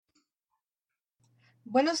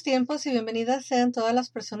Buenos tiempos y bienvenidas sean todas las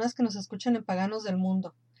personas que nos escuchan en Paganos del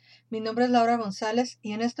Mundo. Mi nombre es Laura González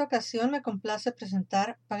y en esta ocasión me complace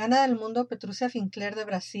presentar Pagana del Mundo Petrucia Finkler de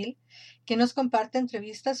Brasil, que nos comparte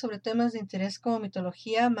entrevistas sobre temas de interés como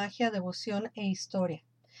mitología, magia, devoción e historia.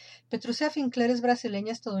 Petrucia Finkler es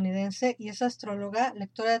brasileña estadounidense y es astróloga,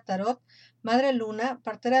 lectora de tarot, madre luna,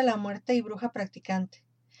 partera de la muerte y bruja practicante.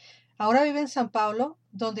 Ahora vive en San Paulo,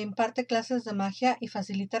 donde imparte clases de magia y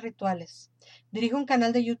facilita rituales. Dirige un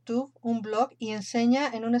canal de YouTube, un blog y enseña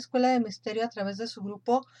en una escuela de misterio a través de su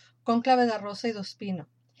grupo Cónclave de Rosa y Dospino.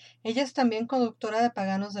 Ella es también conductora de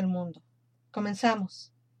Paganos del Mundo.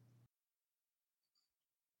 Comenzamos.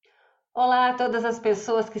 Olá a todas as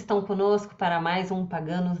pessoas que estão conosco para mais um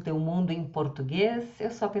Paganos do Mundo em português.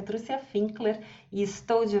 Eu sou a Petrucia Finkler e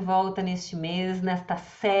estou de volta neste mês, nesta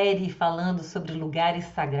série falando sobre lugares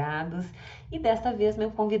sagrados. E desta vez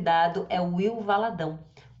meu convidado é o Wil Valladão.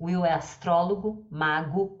 O Wil é astrólogo,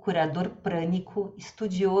 mago, curador prânico,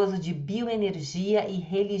 estudioso de bioenergia e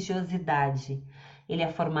religiosidade. Ele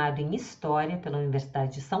é formado em História pela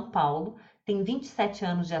Universidade de São Paulo, tem 27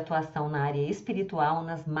 anos de atuação na área espiritual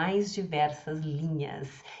nas mais diversas linhas.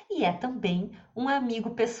 E é também um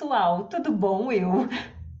amigo pessoal. Tudo bom, Will?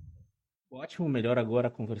 Ótimo, melhor agora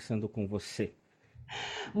conversando com você.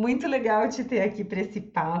 Muito legal te ter aqui para esse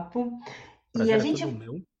papo. E Prazer é todo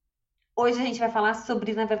meu. hoje a gente vai falar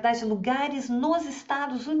sobre, na verdade, lugares nos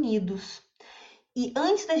Estados Unidos. E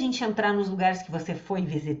antes da gente entrar nos lugares que você foi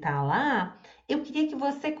visitar lá, eu queria que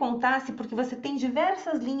você contasse, porque você tem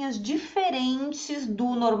diversas linhas diferentes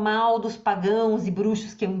do normal, dos pagãos e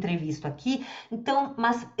bruxos que eu entrevisto aqui. Então,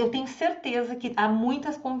 mas eu tenho certeza que há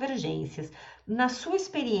muitas convergências. Na sua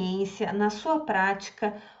experiência, na sua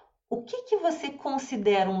prática, o que que você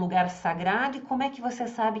considera um lugar sagrado e como é que você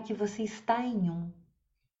sabe que você está em um?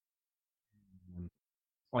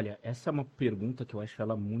 Olha, essa é uma pergunta que eu acho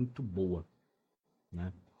ela muito boa,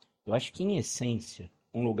 né? Eu acho que, em essência,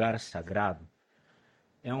 um lugar sagrado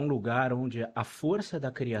é um lugar onde a força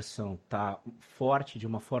da criação está forte de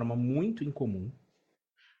uma forma muito incomum,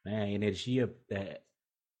 né? A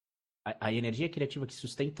energia criativa que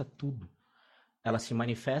sustenta tudo, ela se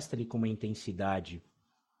manifesta ali com uma intensidade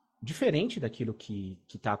diferente daquilo que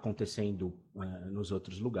está acontecendo nos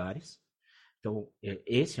outros lugares. Então,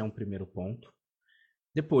 esse é um primeiro ponto.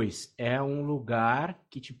 Depois, é um lugar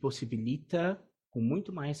que te possibilita, com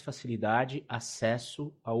muito mais facilidade,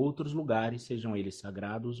 acesso a outros lugares, sejam eles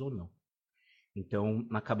sagrados ou não. Então,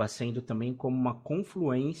 acaba sendo também como uma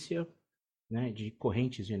confluência, né, de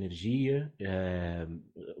correntes de energia,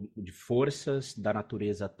 de forças da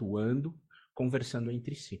natureza atuando, conversando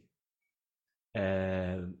entre si.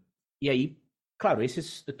 E aí, claro,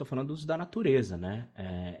 esses eu estou falando dos da natureza, né?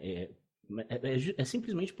 É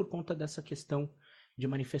simplesmente por conta dessa questão de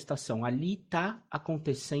manifestação. Ali está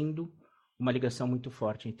acontecendo uma ligação muito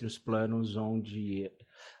forte entre os planos onde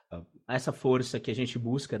essa força que a gente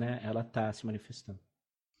busca, né, ela está se manifestando.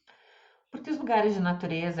 Porque os lugares de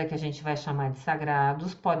natureza que a gente vai chamar de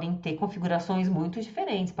sagrados podem ter configurações muito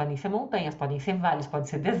diferentes. Podem ser montanhas, podem ser vales, pode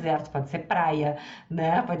ser deserto, pode ser praia,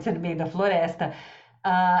 né? Pode ser no meio da floresta.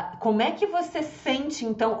 Como é que você sente,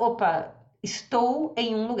 então, opa, estou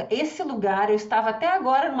em um lugar. Esse lugar eu estava até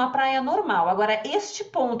agora numa praia normal. Agora, este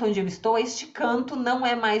ponto onde eu estou, este canto, não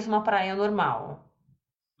é mais uma praia normal.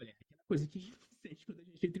 Olha, é aquela coisa que a gente sente quando a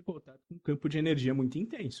gente entra em contato com um campo de energia muito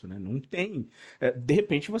intenso, né? Não tem. De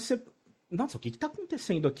repente você. Nossa, o que está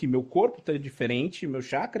acontecendo aqui? Meu corpo está diferente, meus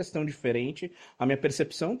chakras estão diferentes, a minha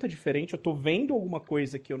percepção está diferente, eu estou vendo alguma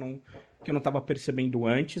coisa que eu não estava percebendo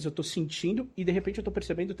antes, eu estou sentindo e de repente eu estou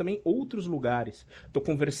percebendo também outros lugares. Estou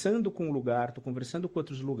conversando com um lugar, estou conversando com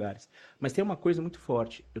outros lugares. Mas tem uma coisa muito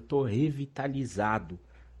forte, eu estou revitalizado,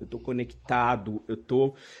 eu estou conectado, eu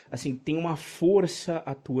estou, assim, tem uma força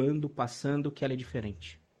atuando, passando, que ela é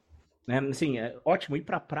diferente. Né? Assim, é ótimo, ir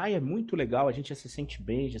pra praia é muito legal, a gente já se sente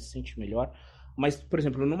bem, já se sente melhor. Mas, por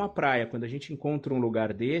exemplo, numa praia, quando a gente encontra um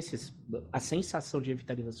lugar desses, a sensação de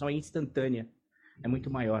revitalização é instantânea, é muito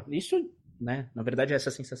maior. Isso, né, na verdade, essa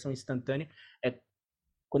sensação instantânea é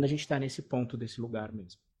quando a gente está nesse ponto desse lugar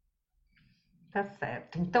mesmo. Tá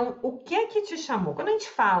certo. Então, o que é que te chamou? Quando a gente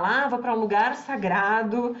falava para um lugar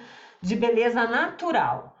sagrado, de beleza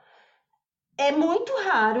natural, é muito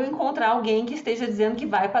raro encontrar alguém que esteja dizendo que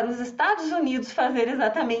vai para os Estados Unidos fazer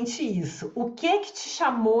exatamente isso. O que é que te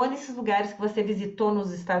chamou nesses lugares que você visitou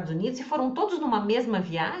nos Estados Unidos? E foram todos numa mesma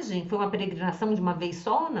viagem? Foi uma peregrinação de uma vez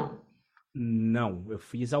só ou não? Não, eu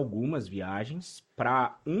fiz algumas viagens.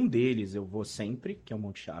 Para um deles eu vou sempre, que é o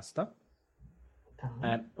Monte Shasta. Tá.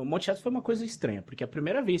 O Monte Shasta foi uma coisa estranha, porque a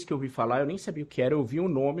primeira vez que eu ouvi falar, eu nem sabia o que era, eu ouvi o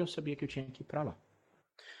nome, eu sabia que eu tinha que ir para lá.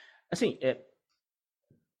 Assim,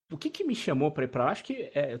 o que me chamou para ir para lá? Acho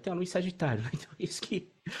que eu tenho a lua em Sagitário, né? Então é isso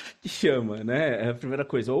que chama, né? É a primeira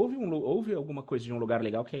coisa. Houve alguma coisa de um lugar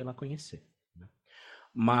legal que é ir lá conhecer, né?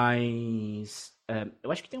 Mas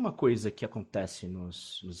eu acho que tem uma coisa que acontece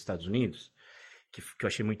nos Estados Unidos que eu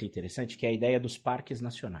achei muito interessante, que é a ideia dos parques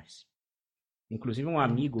nacionais. Inclusive um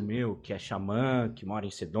amigo meu, que é xamã, que mora em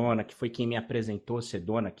Sedona, que foi quem me apresentou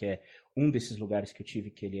Sedona, que é um desses lugares que eu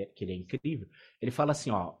tive, que ele é incrível, ele fala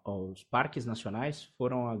assim, ó, os parques nacionais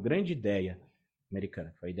foram a grande ideia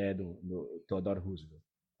americana, foi a ideia do Theodore Roosevelt,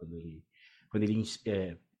 quando ele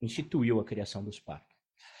instituiu a criação dos parques.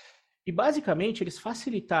 E basicamente eles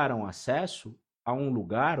facilitaram o acesso a um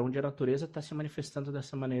lugar onde a natureza está se manifestando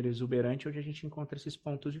dessa maneira exuberante, onde a gente encontra esses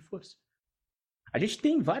pontos de força. A gente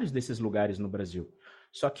tem vários desses lugares no Brasil,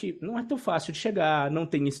 só que não é tão fácil de chegar, não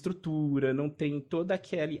tem estrutura, não tem todo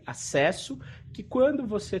aquele acesso que quando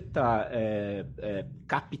você está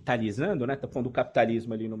capitalizando, né, tá pondo o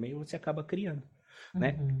capitalismo ali no meio, você acaba criando.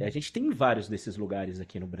 Né? A gente tem vários desses lugares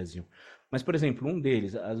aqui no Brasil. Mas, por exemplo, um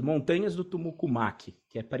deles, as montanhas do Tumucumaque,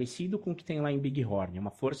 que é parecido com o que tem lá em Bighorn, é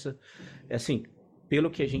uma força, assim, pelo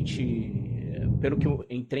que eu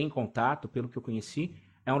entrei em contato, pelo que eu conheci,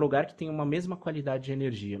 é um lugar que tem uma mesma qualidade de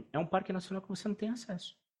energia. É um parque nacional que você não tem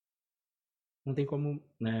acesso. Não tem como,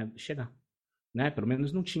 né, chegar. Né? Pelo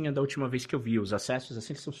menos não tinha da última vez que eu vi. Os acessos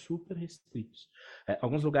assim são super restritos.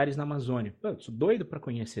 Alguns lugares na Amazônia. Pô, eu sou doido para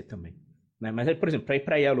conhecer também. Né? Mas, por exemplo, para ir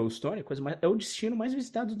para Yellowstone, é o destino mais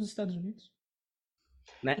visitado dos Estados Unidos.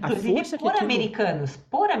 Né? Inclusive a força por americanos.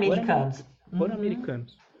 Por americanos. Por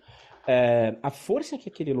americanos. A força que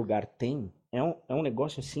aquele lugar tem é um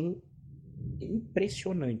negócio assim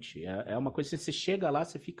impressionante. É uma coisa que você chega lá,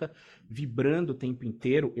 você fica vibrando o tempo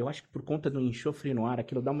inteiro. Eu acho que por conta do enxofre no ar,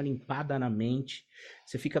 aquilo dá uma limpada na mente.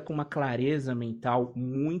 Você fica com uma clareza mental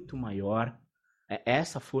muito maior.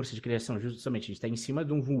 Essa força de criação, justamente, a gente está em cima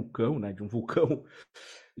de um vulcão, né? De um vulcão,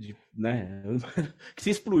 né? Que se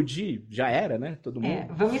explodir, já era, né? Todo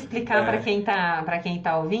mundo. Vamos explicar para quem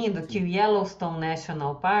tá ouvindo que o Yellowstone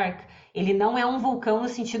National Park, ele não é um vulcão no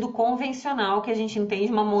sentido convencional que a gente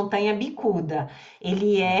entende, uma montanha bicuda.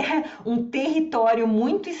 Ele é um território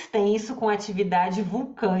muito extenso com atividade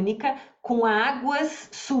vulcânica, com águas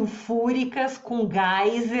sulfúricas, com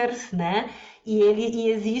geysers, né? E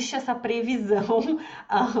existe essa previsão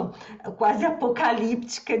quase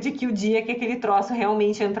apocalíptica de que o dia que aquele troço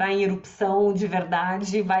realmente entrar em erupção de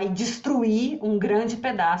verdade vai destruir um grande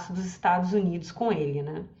pedaço dos Estados Unidos com ele,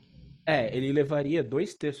 né? Ele levaria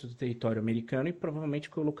 2/3 do território americano e provavelmente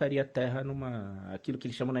colocaria a Terra aquilo que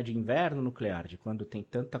eles chamam, né, de inverno nuclear, de quando tem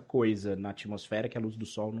tanta coisa na atmosfera que a luz do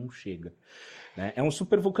Sol não chega. Né? É um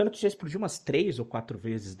supervulcano que já explodiu umas 3 ou 4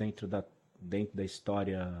 vezes dentro da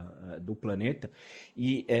história do planeta,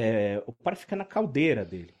 e o par fica na caldeira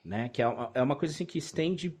dele, né? Que é uma coisa assim que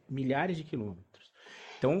estende milhares de quilômetros.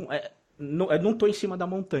 Então, eu não estou em cima da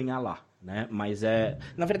montanha lá, né? Mas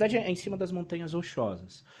na verdade é em cima das montanhas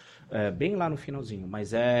rochosas, bem lá no finalzinho, mas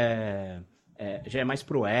já é mais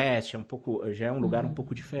pro oeste, já é um lugar um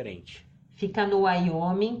pouco diferente. Fica no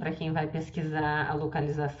Wyoming, para quem vai pesquisar a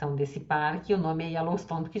localização desse parque. O nome é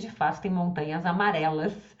Yellowstone, porque de fato tem montanhas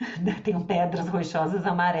amarelas, né? Tem pedras rochosas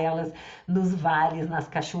amarelas nos vales, nas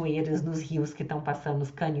cachoeiras, nos rios que estão passando, nos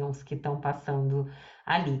canyons que estão passando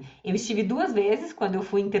ali. Eu estive 2 vezes quando eu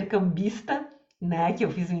fui intercambista, né? Que eu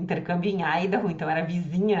fiz um intercâmbio em Idaho, então era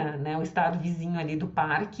vizinha, né? O estado vizinho ali do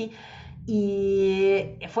parque.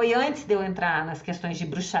 E foi antes de eu entrar nas questões de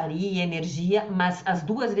bruxaria e energia, mas as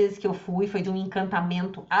 2 vezes que eu fui foi de um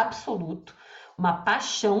encantamento absoluto, uma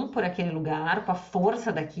paixão por aquele lugar, com a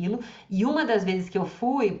força daquilo. E uma das vezes que eu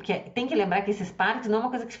fui, porque tem que lembrar que esses parques não é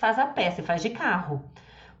uma coisa que se faz a pé, se faz de carro.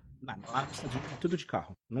 Lá nos Estados Unidos é tudo de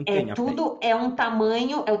carro, não tem a pé. É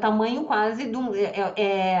o tamanho quase de um,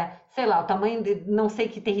 sei lá, o tamanho não sei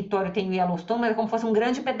que território tem o Yellowstone, mas é como se fosse um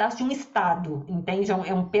grande pedaço de um estado, entende?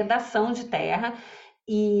 É um pedação de terra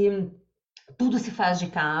e tudo se faz de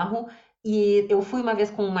carro. E eu fui uma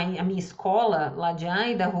vez com a minha escola lá de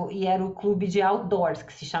Idaho e era o clube de outdoors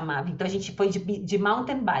que se chamava. Então a gente foi de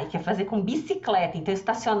mountain bike, a fazer com bicicleta. Então eu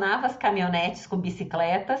estacionava as caminhonetes com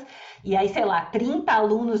bicicletas e aí, sei lá, 30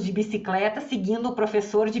 alunos de bicicleta seguindo o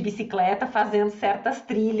professor de bicicleta fazendo certas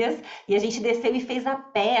trilhas. E a gente desceu e fez a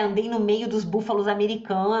pé, andei no meio dos búfalos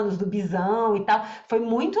americanos, do bisão e tal. Foi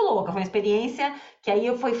muito louca, foi uma experiência que aí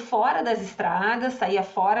eu fui fora das estradas, saía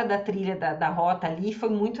fora da trilha da rota ali, foi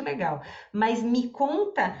muito legal. Mas me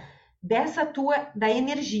conta da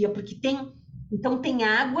energia, porque tem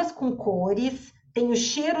águas com cores, tem o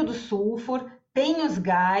cheiro do sulfur, tem os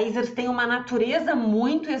geysers, tem uma natureza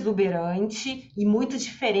muito exuberante e muito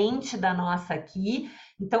diferente da nossa aqui.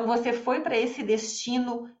 Então você foi para esse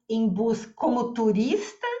destino em busca como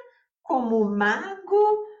turista, como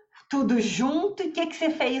mago, tudo junto, e o que que você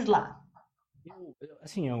fez lá?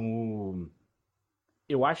 Assim,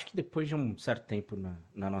 eu acho que depois de um certo tempo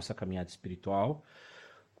na nossa caminhada espiritual,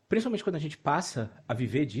 principalmente quando a gente passa a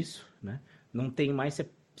viver disso, né? Não tem mais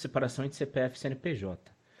separação entre CPF e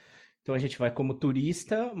CNPJ. Então a gente vai como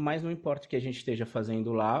turista, mas não importa o que a gente esteja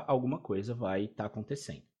fazendo lá, alguma coisa vai estar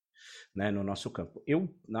acontecendo, né, no nosso campo.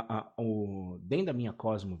 Dentro da minha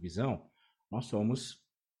cosmovisão, nós somos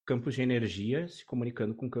campos de energia se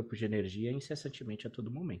comunicando com campos de energia incessantemente a todo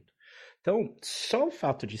momento. Então, só o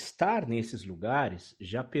fato de estar nesses lugares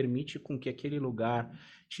já permite com que aquele lugar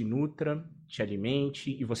te nutra, te alimente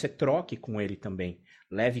e você troque com ele também.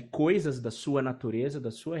 Leve coisas da sua natureza, da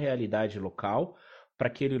sua realidade local para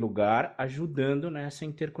aquele lugar, ajudando nessa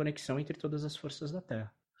interconexão entre todas as forças da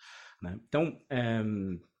Terra, né? Então,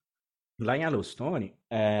 lá em Yellowstone,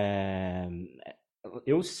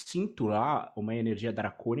 eu sinto lá uma energia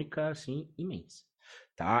dracônica assim imensa,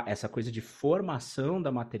 tá? Essa coisa de formação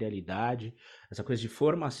da materialidade, essa coisa de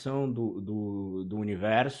formação do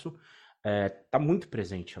universo, tá muito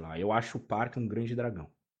presente lá. Eu acho o parque um grande dragão,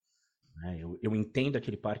 né? Eu entendo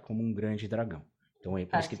aquele parque como um grande dragão. Então é por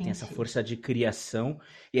isso Faz que ele tem essa sentido. força de criação.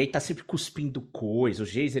 E aí tá sempre cuspindo coisa. Os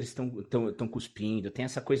geysers estão cuspindo. Tem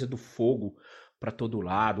essa coisa do fogo para todo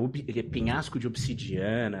lado. Penhasco de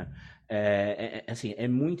obsidiana. Assim, é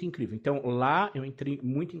muito incrível. Então lá eu entrei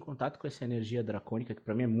muito em contato com essa energia dracônica, que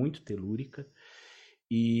para mim é muito telúrica.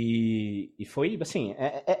 E foi, assim,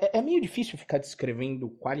 é meio difícil ficar descrevendo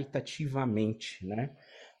qualitativamente, né?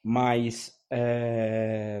 Mas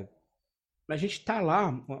a gente tá lá,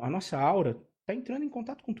 a nossa aura tá entrando em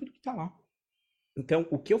contato com tudo que tá lá. Então,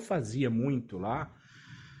 o que eu fazia muito lá,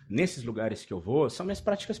 nesses lugares que eu vou, são minhas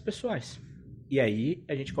práticas pessoais. E aí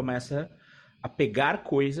a gente começa a pegar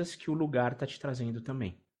coisas que o lugar tá te trazendo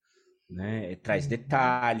também, né? Traz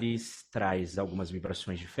detalhes, traz algumas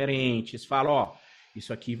vibrações diferentes, fala, ó,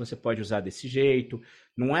 isso aqui você pode usar desse jeito,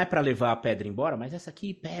 não é para levar a pedra embora, mas essa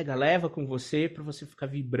aqui pega, leva com você para você ficar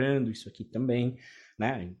vibrando isso aqui também,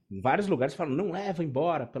 né? Em vários lugares falam, não leva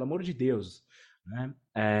embora, pelo amor de Deus, né?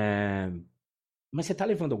 Mas você está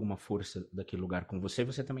levando alguma força daquele lugar com você,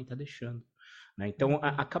 você também está deixando, né? Então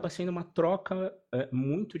acaba sendo uma troca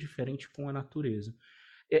muito diferente com a natureza.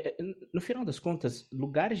 No final das contas,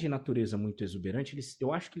 lugares de natureza muito exuberante,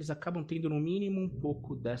 eu acho que eles acabam tendo no mínimo um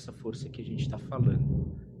pouco dessa força que a gente está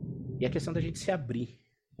falando. E a questão da gente se abrir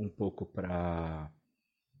um pouco para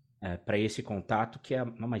esse contato que a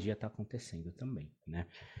magia está acontecendo também, né?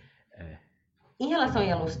 Em relação a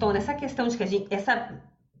Yellowstone, essa questão de que essa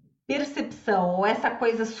percepção ou essa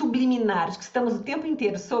coisa subliminar de que estamos o tempo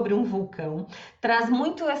inteiro sobre um vulcão traz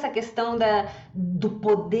muito essa questão do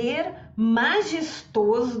poder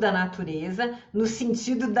majestoso da natureza no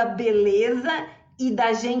sentido da beleza e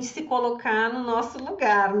da gente se colocar no nosso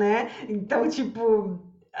lugar, né? Então, tipo,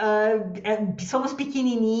 somos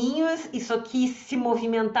pequenininhos, isso aqui se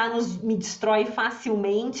movimentar me destrói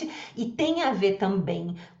facilmente e tem a ver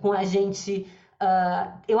também com a gente.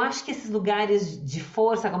 Eu acho que esses lugares de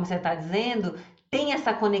força, como você está dizendo, tem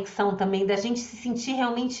essa conexão também da gente se sentir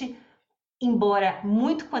realmente, embora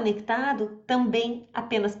muito conectado, também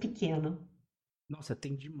apenas pequeno. Nossa,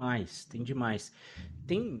 tem demais, tem demais.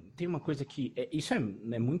 Tem uma coisa que. Isso é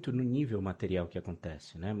muito no nível material que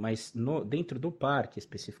acontece, né? Mas dentro do parque,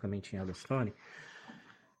 especificamente em Yellowstone,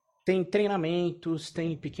 tem treinamentos,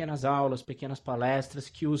 tem pequenas aulas, pequenas palestras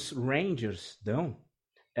que os rangers dão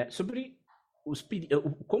sobre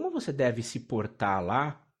como você deve se portar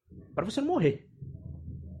lá para você não morrer,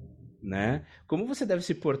 né? Como você deve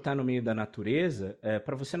se portar no meio da natureza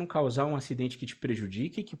para você não causar um acidente que te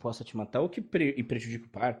prejudique, que possa te matar ou que prejudique o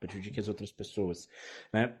par, prejudique as outras pessoas,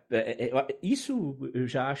 né? Isso eu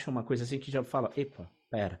já acho uma coisa assim que já fala, epa,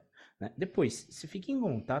 pera, né? Depois, você fica em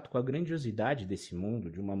contato com a grandiosidade desse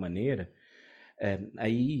mundo de uma maneira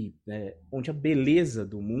onde a beleza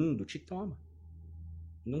do mundo te toma.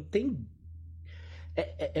 Não tem.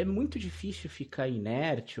 É muito difícil ficar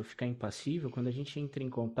inerte ou ficar impassível quando a gente entra em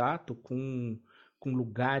contato com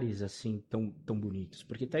lugares assim tão bonitos,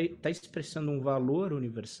 porque tá expressando um valor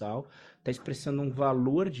universal, tá expressando um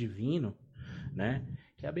valor divino, né?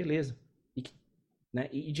 Que é a beleza. Né,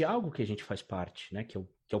 e de algo que a gente faz parte, né? Que é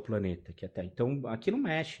o planeta, que é a Terra. Então aquilo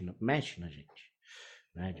mexe na gente,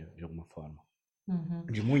 né? De alguma forma. Uhum.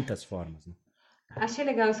 De muitas formas, né? Achei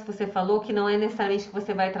legal isso que você falou, que não é necessariamente que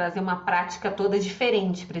você vai trazer uma prática toda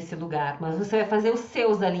diferente para esse lugar, mas você vai fazer os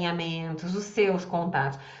seus alinhamentos, os seus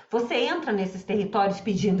contatos. Você entra nesses territórios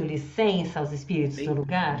pedindo licença aos espíritos do Sempre.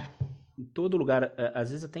 lugar? Em todo lugar, às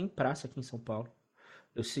vezes até em praça aqui em São Paulo.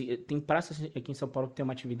 Tem praças aqui em São Paulo que tem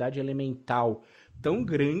uma atividade elemental tão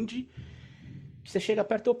grande que você chega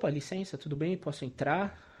perto, opa, licença, tudo bem? Posso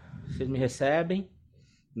entrar? Vocês me recebem?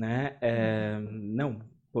 Né? Não,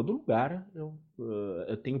 todo lugar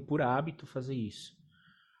eu tenho por hábito fazer isso.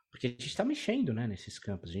 Porque a gente está mexendo, né, nesses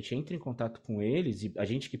campos. A gente entra em contato com eles e a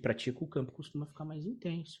gente que pratica o campo costuma ficar mais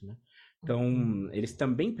intenso, né? Então, eles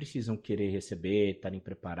também precisam querer receber, estarem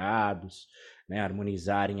preparados, né,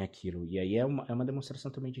 harmonizarem aquilo. E aí é uma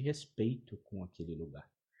demonstração também de respeito com aquele lugar.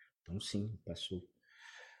 Então, sim,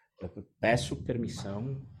 peço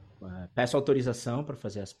permissão, peço autorização para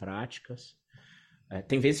fazer as práticas.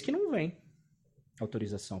 Tem vezes que não vem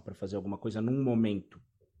autorização para fazer alguma coisa num momento,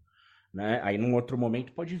 né? Aí num outro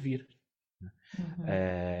momento pode vir.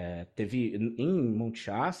 Teve em Monte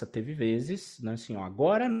Shasta, teve vezes, né, assim, ó,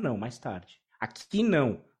 agora não, mais tarde. Aqui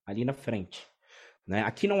não, ali na frente. Né?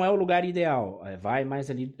 Aqui não é o lugar ideal, vai mais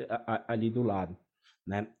ali do lado.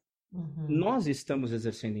 Né? Nós estamos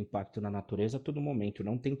exercendo impacto na natureza a todo momento.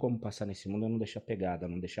 Não tem como passar nesse mundo e não deixar pegada,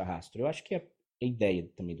 não deixar rastro. Eu acho que é a ideia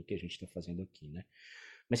também do que a gente está fazendo aqui, né?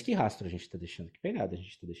 Mas que rastro a gente está deixando? Que pegada a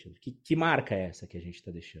gente está deixando? Que marca é essa que a gente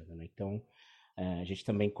está deixando? Né? Então, a gente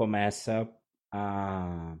também começa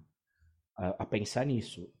a pensar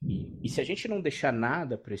nisso. E se a gente não deixar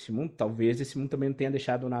nada para esse mundo, talvez esse mundo também não tenha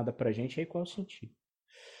deixado nada para a gente, aí qual é o sentido?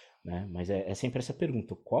 Né? Mas é sempre essa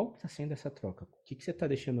pergunta, qual está sendo essa troca? O que você está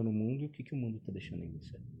deixando no mundo e o que o mundo está deixando em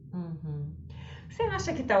você? Você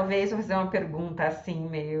acha que talvez, vou fazer uma pergunta assim,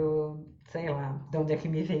 meio, sei lá, de onde é que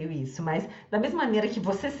me veio isso, mas da mesma maneira que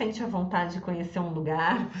você sente a vontade de conhecer um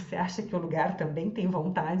lugar, você acha que o lugar também tem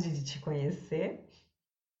vontade de te conhecer?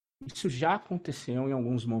 Isso já aconteceu em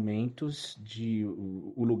alguns momentos de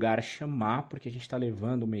o lugar chamar, porque a gente está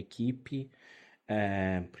levando uma equipe,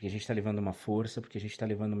 porque a gente está levando uma força, porque a gente está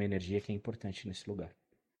levando uma energia que é importante nesse lugar.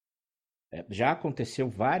 Já aconteceu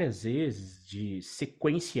várias vezes de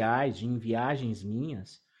sequenciais, de em viagens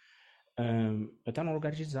minhas, eu estar num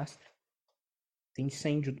lugar de desastre. Tem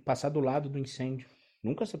incêndio, passar do lado do incêndio.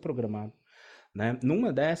 Nunca ser programado. Né?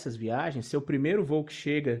 Numa dessas viagens, seu primeiro voo que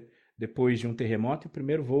chega depois de um terremoto, o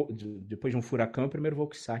primeiro voo, depois de um furacão, o primeiro voo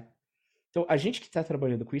que sai. Então, a gente que está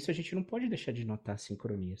trabalhando com isso, a gente não pode deixar de notar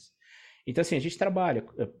sincronias. Então, assim, a gente trabalha.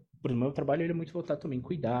 O meu trabalho ele é muito voltado também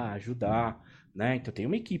cuidar, ajudar, né? Então, tem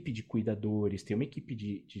uma equipe de cuidadores, tem uma equipe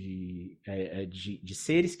de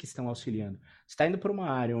seres que estão auxiliando. Você está indo para uma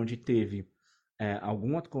área onde teve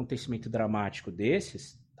algum acontecimento dramático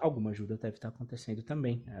desses, alguma ajuda deve estar acontecendo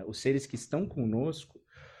também. Os seres que estão conosco,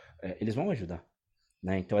 eles vão ajudar.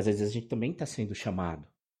 Né? Então, às vezes, a gente também está sendo chamado.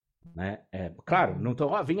 Né? Claro, não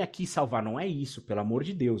tô, vem aqui salvar, não é isso, pelo amor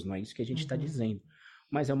de Deus, não é isso que a gente está dizendo.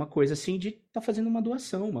 Mas é uma coisa assim de estar fazendo uma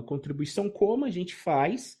doação, uma contribuição, como a gente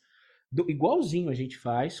faz, igualzinho a gente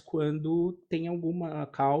faz quando tem alguma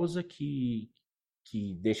causa que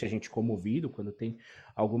deixa a gente comovido, quando tem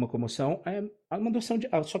alguma comoção, é uma doação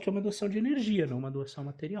só que é uma doação de energia, não uma doação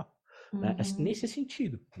material. Né? Nesse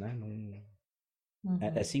sentido, né?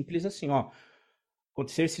 É simples assim, ó.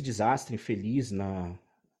 Aconteceu esse desastre infeliz na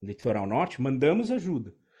litoral norte, mandamos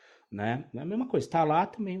ajuda, né? É a mesma coisa, tá lá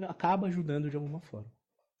também acaba ajudando de alguma forma.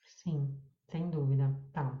 Sim, sem dúvida.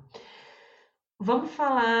 Tá. Vamos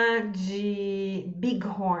falar de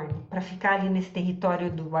Bighorn, para ficar ali nesse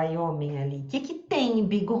território do Wyoming ali. O que tem em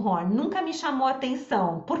Bighorn? Nunca me chamou a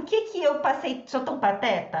atenção. Por que eu passei, sou tão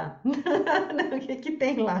pateta? O que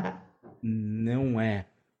tem lá? Não é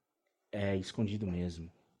escondido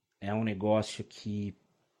mesmo. É um negócio que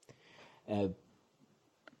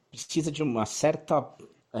precisa de uma certa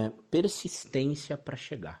persistência para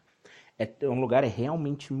chegar. É um lugar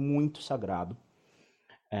realmente muito sagrado.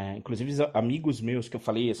 Inclusive, amigos meus que eu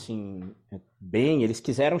falei assim, bem, eles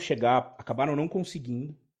quiseram chegar, acabaram não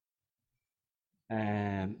conseguindo.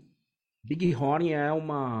 Bighorn é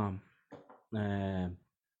uma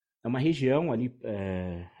região ali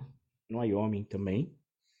no Wyoming também,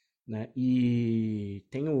 né? E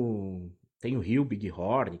tem o rio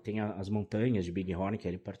Bighorn, tem as montanhas de Bighorn, que é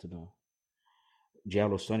ali perto de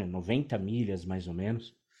Yellowstone, 90 milhas mais ou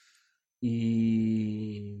menos.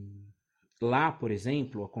 E lá, por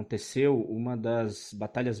exemplo, aconteceu uma das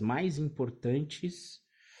batalhas mais importantes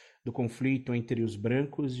do conflito entre os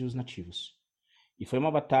brancos e os nativos. E foi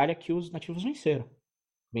uma batalha que os nativos venceram.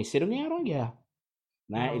 Venceram e ganharam a guerra.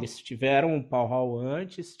 Né? Eles tiveram um pau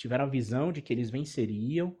antes, tiveram a visão de que eles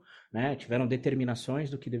venceriam, né? Tiveram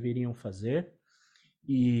determinações do que deveriam fazer.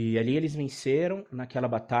 E ali eles venceram naquela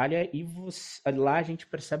batalha e lá a gente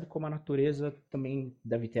percebe como a natureza também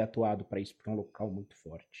deve ter atuado para isso, porque é um local muito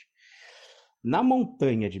forte. Na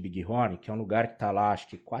montanha de Bighorn, que é um lugar que está lá, acho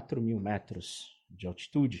que 4.000 metros de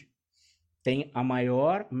altitude, tem a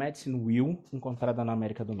maior medicine wheel encontrada na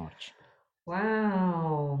América do Norte.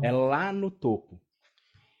 Uau! É lá no topo.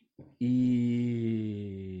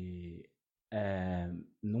 E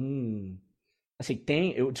num, assim,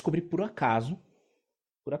 eu descobri por acaso,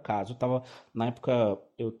 na época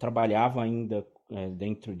eu trabalhava ainda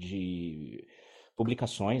dentro de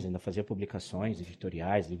publicações, ainda fazia publicações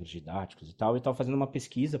editoriais, livros didáticos e tal, e estava fazendo uma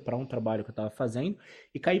pesquisa para um trabalho que eu estava fazendo,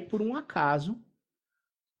 e caí por um acaso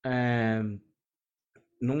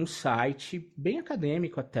num site bem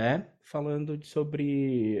acadêmico até, falando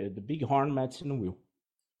sobre The Big Horn Medicine Wheel.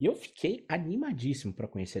 E eu fiquei animadíssimo para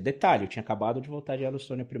conhecer. Detalhe, eu tinha acabado de voltar de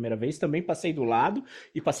Yellowstone a primeira vez, também passei do lado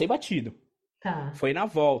e passei batido. Tá. Foi na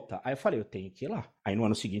volta. Aí eu falei, eu tenho que ir lá. Aí no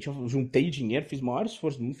ano seguinte eu juntei dinheiro, fiz o maior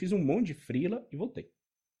esforço do mundo, fiz um monte de freela e voltei.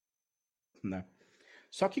 Né?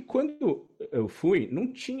 Só que quando eu fui,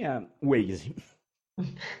 não tinha Waze.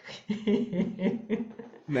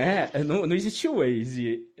 Né? Não existia o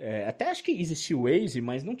Waze. Até acho que existia o Waze,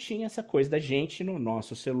 mas não tinha essa coisa da gente no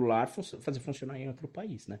nosso celular fazer funcionar em outro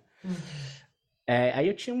país, né? Uhum. Aí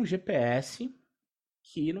eu tinha um GPS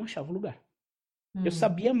que não achava o lugar. Eu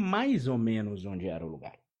sabia mais ou menos onde era o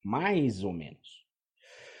lugar. Mais ou menos.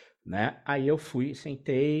 Né? Aí eu fui,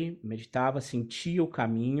 sentei, meditava, sentia o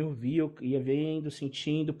caminho, ia vendo,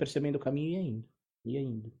 sentindo, percebendo o caminho e ia indo. Ia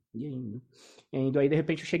indo, ia indo. Ia indo. Aí de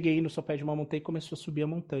repente eu cheguei no sopé de uma montanha e começou a subir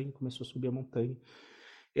a montanha,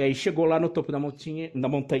 E aí chegou lá no topo da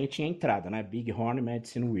montanha tinha a entrada, né? Big Horn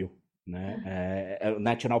Medicine Wheel. Né?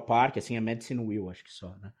 National Park, assim, é Medicine Wheel, acho que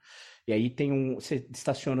só, né? E aí você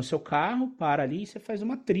estaciona o seu carro, para ali e você faz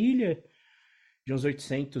uma trilha de uns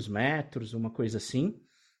 800 metros, uma coisa assim,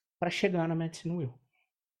 para chegar na Medicine Wheel.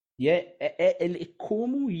 E é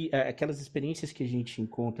como aquelas experiências que a gente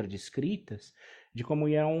encontra descritas de como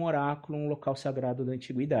ir a um oráculo, um local sagrado da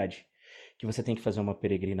antiguidade. Que você tem que fazer uma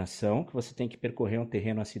peregrinação, que você tem que percorrer um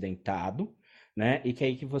terreno acidentado, né? E que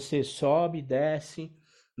aí que você sobe, desce,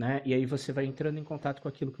 né? E aí você vai entrando em contato com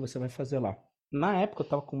aquilo que você vai fazer lá. Na época eu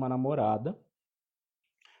tava com uma namorada,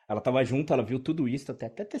 ela tava junto, ela viu tudo isso,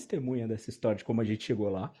 até testemunha dessa história de como a gente chegou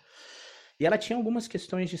lá. E ela tinha algumas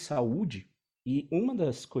questões de saúde, e uma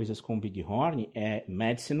das coisas com o Big Horn é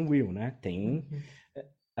Medicine Wheel, né? Tem.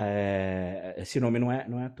 Esse nome não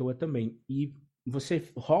é à toa também. E você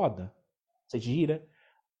roda, você gira,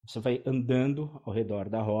 você vai andando ao redor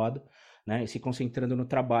da roda, né? E se concentrando no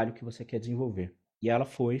trabalho que você quer desenvolver. E ela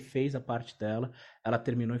fez a parte dela, ela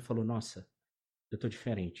terminou e falou: Nossa, eu tô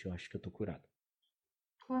diferente, eu acho que eu tô curado.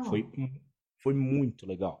 Uau. Foi muito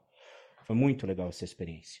legal. Foi muito legal essa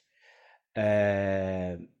experiência.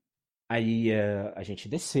 É, Aí a gente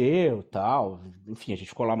desceu, tal, enfim, a gente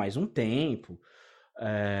ficou lá mais um tempo,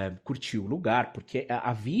 curtiu o lugar, porque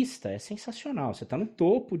a vista é sensacional. Você está no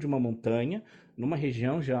topo de uma montanha, numa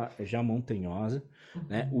região já montanhosa,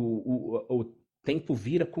 né? O tempo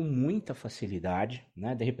vira com muita facilidade,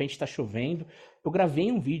 né? De repente está chovendo. Eu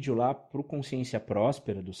gravei um vídeo lá para o Consciência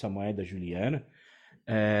Próspera, do Samuel e da Juliana,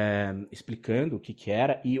 explicando o que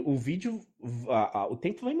era, e o vídeo, o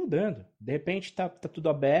tempo vai mudando. De repente tá tudo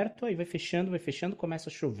aberto, aí vai fechando, começa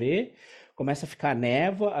a chover, começa a ficar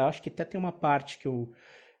névoa. Eu acho que até tem uma parte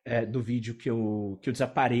do vídeo que eu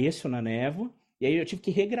desapareço na névoa, e aí eu tive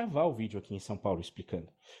que regravar o vídeo aqui em São Paulo explicando.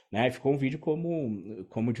 Né? E ficou um vídeo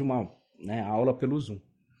como de uma, né, aula pelo Zoom.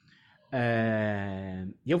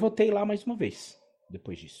 E eu voltei lá mais uma vez,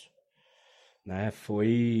 depois disso. Né?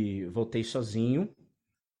 Voltei sozinho,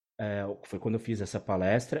 foi quando eu fiz essa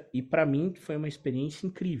palestra, e para mim foi uma experiência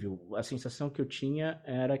incrível. A sensação que eu tinha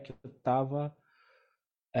era que eu estava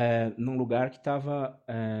num lugar que estava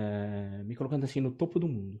me colocando assim no topo do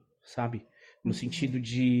mundo, sabe? No sentido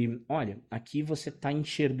de, olha, aqui você está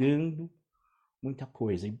enxergando muita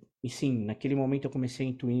coisa. E sim, naquele momento eu comecei a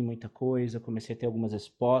intuir muita coisa, comecei a ter algumas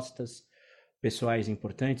respostas pessoais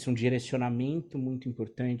importantes, um direcionamento muito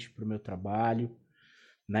importante para o meu trabalho,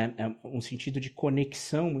 né? É um sentido de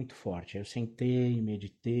conexão muito forte. Aí eu sentei,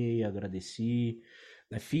 meditei, agradeci,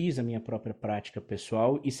 né? Fiz a minha própria prática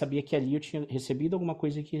pessoal e sabia que ali eu tinha recebido alguma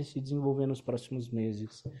coisa que ia se desenvolver nos próximos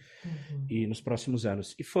meses e nos próximos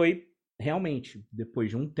anos. E foi realmente,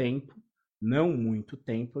 depois de um tempo, não muito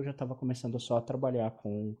tempo, eu já estava começando só a trabalhar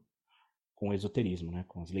com o esoterismo, né?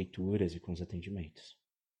 Com as leituras e com os atendimentos.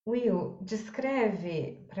 Will,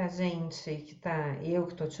 descreve pra gente eu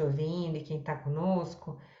que tô te ouvindo e quem tá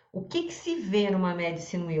conosco, o que que se vê numa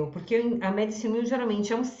Medicine Wheel? Porque a Medicine Wheel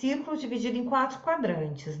geralmente é um círculo dividido em 4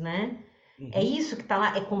 quadrantes, né? É Uhum. isso que tá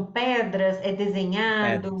lá? É com pedras? É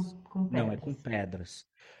desenhado? Pedras. Com Não, é com pedras.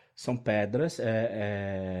 pedras. São pedras,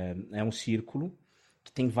 é um círculo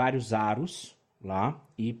que tem vários aros lá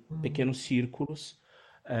e pequenos círculos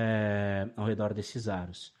ao redor desses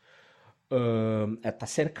aros. Tá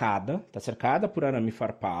cercada por arame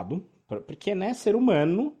farpado, porque, né, ser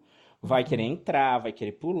humano vai querer entrar, vai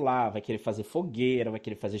querer pular, vai querer fazer fogueira, vai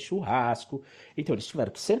querer fazer churrasco. Então eles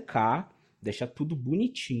tiveram que cercar, deixar tudo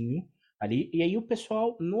bonitinho ali. E aí o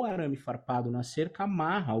pessoal, no arame farpado, na cerca,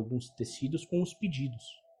 amarra alguns tecidos com os pedidos.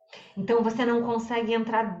 Então você não consegue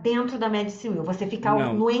entrar dentro da Medicine Wheel, você fica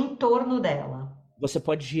Não. no entorno dela. Você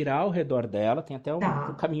pode girar ao redor dela, tem até um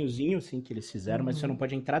Tá. caminhozinho assim que eles fizeram, mas você não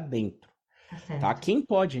pode entrar dentro. Tá certo. Tá? Quem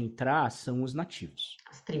pode entrar são os nativos.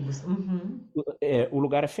 As tribos. O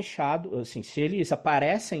lugar é fechado, assim, se eles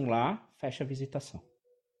aparecem lá, fecha a visitação.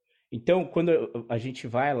 Então, quando a gente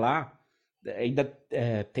vai lá, ainda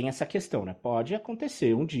tem essa questão, né? Pode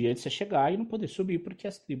acontecer um dia de você chegar e não poder subir, porque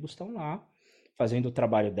as tribos estão lá fazendo o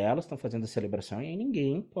trabalho delas, estão fazendo a celebração, e aí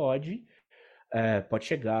ninguém pode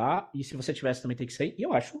chegar, e se você tivesse também tem que sair. E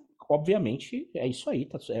eu acho, obviamente, é isso aí,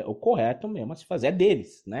 é o correto mesmo a se fazer, é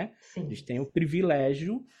deles, né? Sim. A gente tem o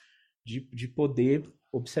privilégio de poder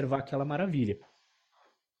observar aquela maravilha.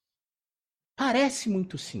 Parece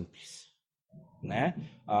muito simples, né?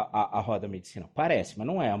 A roda medicinal. Parece, mas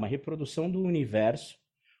não é. É uma reprodução do universo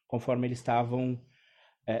conforme eles estavam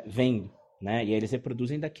vendo, né? E aí eles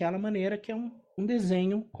reproduzem daquela maneira que é um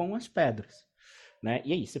desenho com as pedras, né?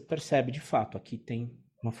 E aí você percebe, de fato, aqui tem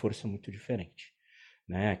uma força muito diferente,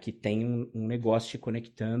 né? Aqui tem um negócio te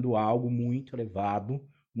conectando a algo muito elevado,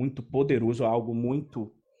 muito poderoso, a algo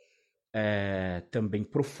muito também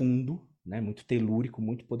profundo, né? Muito telúrico,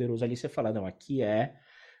 muito poderoso. Ali você fala, não, aqui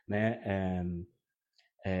né?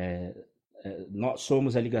 Nós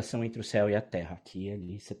somos a ligação entre o céu e a terra. Aqui,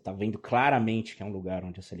 ali, você está vendo claramente que é um lugar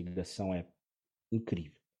onde essa ligação é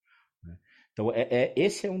incrível, né? Então,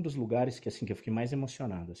 esse é um dos lugares que, assim, que eu fiquei mais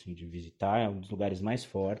emocionado, assim, de visitar. É um dos lugares mais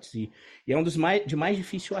fortes e é um dos de mais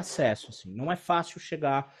difícil acesso, assim. Não é fácil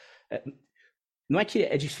chegar. Não é que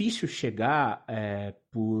é difícil chegar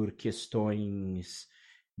por questões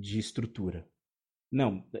de estrutura.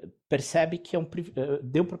 Não, percebe que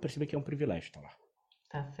deu para perceber que é um privilégio estar lá.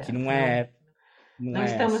 Tá certo. Que não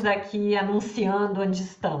estamos assim. aqui anunciando onde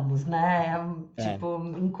estamos, né? Tipo,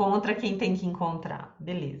 encontra quem tem que encontrar.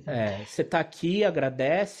 Beleza. Você tá aqui,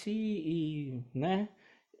 agradece né?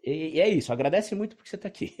 E é isso, agradece muito porque você tá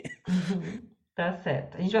aqui. Tá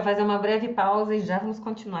certo. A gente vai fazer uma breve pausa e já vamos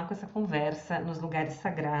continuar com essa conversa nos lugares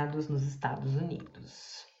sagrados nos Estados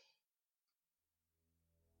Unidos.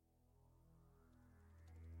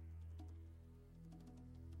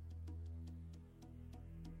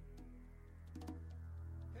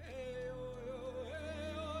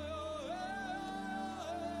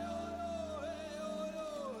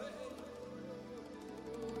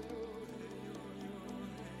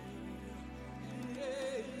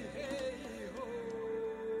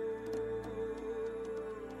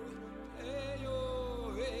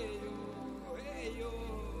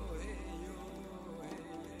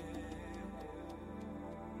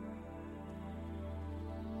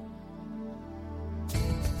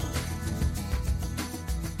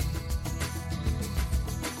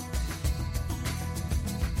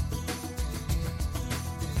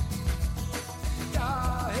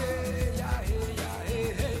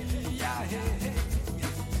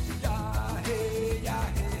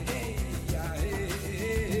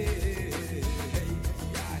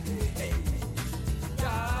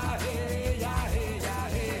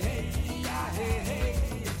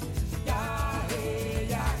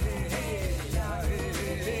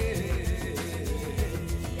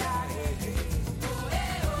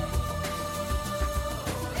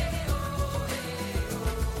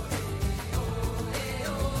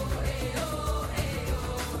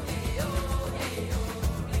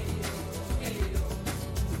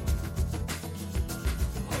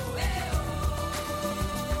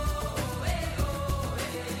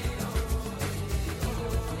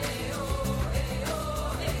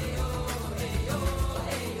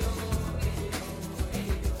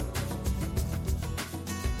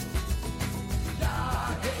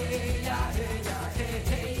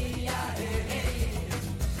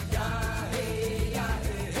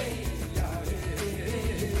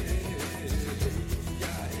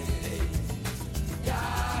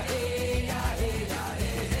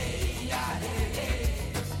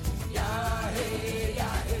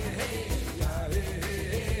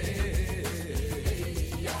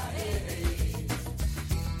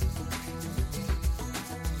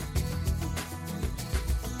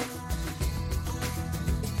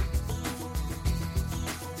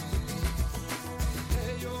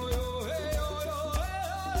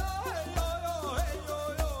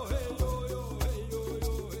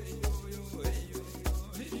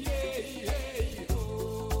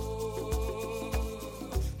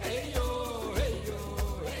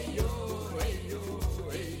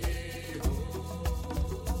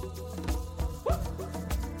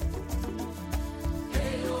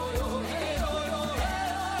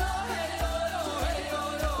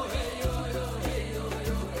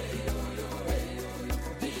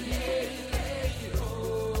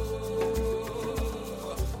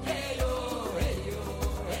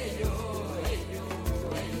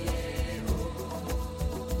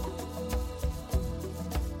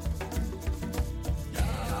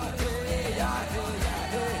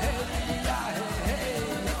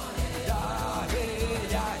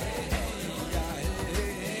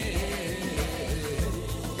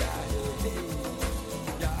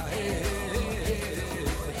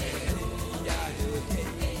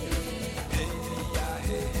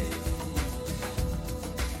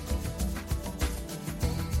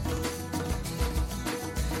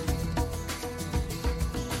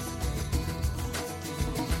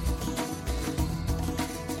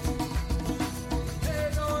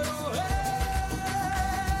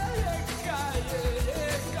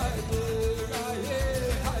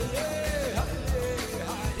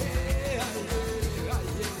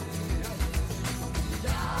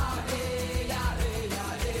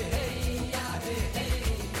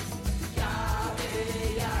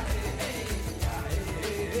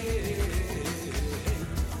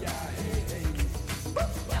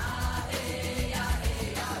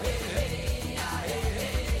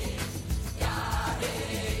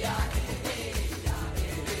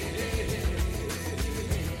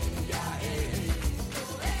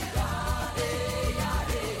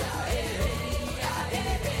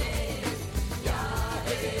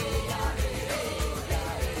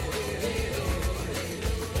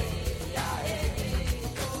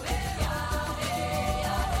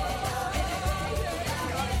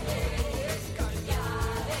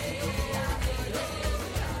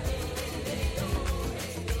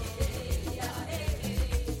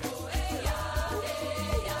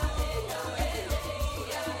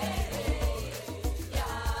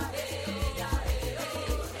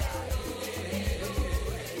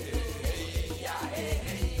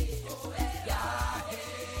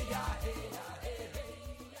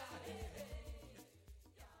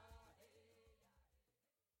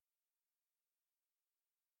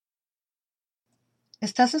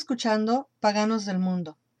 Estás escuchando Paganos del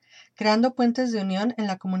Mundo, creando puentes de unión en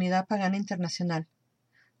la comunidad pagana internacional.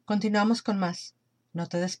 Continuamos con más. No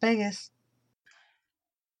te despegues.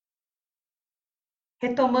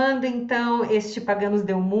 Retomando então este Pagãos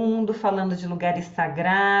del Mundo, falando de lugares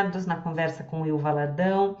sagrados, na conversa com o Wil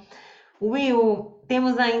Valladão. Wil,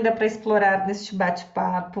 temos ainda para explorar neste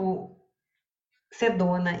bate-papo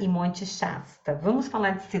Sedona e Monte Shasta. Vamos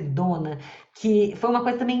falar de Sedona, que foi uma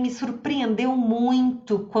coisa que também me surpreendeu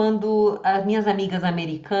muito quando as minhas amigas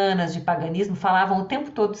americanas de paganismo falavam o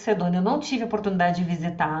tempo todo de Sedona. Eu não tive a oportunidade de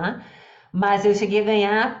visitar, mas eu cheguei a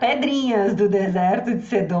ganhar pedrinhas do deserto de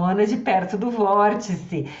Sedona, de perto do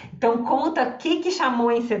vórtice. Então conta o que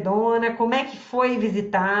chamou em Sedona, como é que foi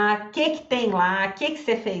visitar, o que tem lá, o que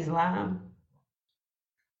você fez lá?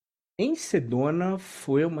 Em Sedona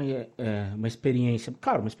foi uma experiência,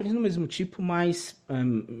 claro, uma experiência do mesmo tipo, mas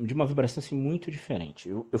de uma vibração assim, muito diferente.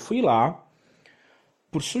 Eu fui lá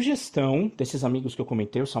por sugestão desses amigos que eu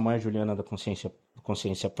comentei, o Samuel e a Juliana da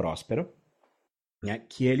Consciência Próspera, né,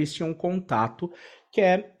 que eles tinham um contato, que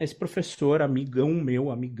é esse professor, amigão,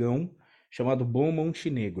 chamado Bom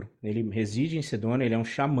Montenegro. Ele reside em Sedona, ele é um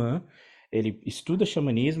xamã, ele estuda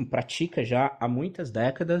xamanismo, pratica já há muitas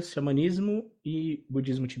décadas xamanismo e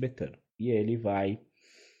budismo tibetano. E ele vai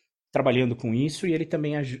trabalhando com isso e ele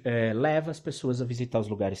também leva as pessoas a visitar os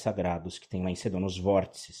lugares sagrados que tem lá em Sedona, os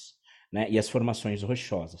vórtices, né, e as formações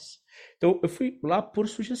rochosas. Então eu fui lá por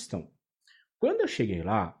sugestão. Quando eu cheguei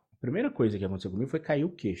lá, a primeira coisa que aconteceu comigo foi cair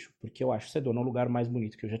o queixo, porque eu acho Sedona o lugar mais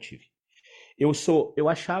bonito que eu já tive. Eu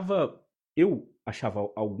achava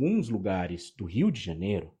alguns lugares do Rio de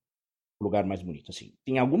Janeiro o lugar mais bonito, assim.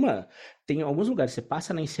 Tem alguns lugares, você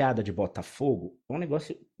passa na enseada de Botafogo, é um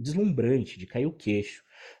negócio deslumbrante, de cair o queixo,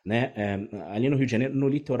 né? Ali no Rio de Janeiro, no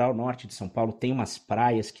litoral norte de São Paulo, tem umas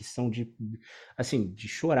praias que são de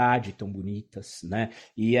chorar de tão bonitas, né?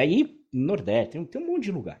 E aí, no Nordeste, tem um monte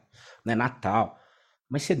de lugar, né? Natal.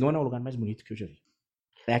 Mas Sedona é o lugar mais bonito que eu já vi.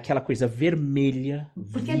 É aquela coisa vermelha,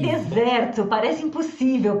 Porque viva. deserto, parece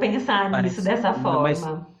impossível pensar nisso dessa forma. Mas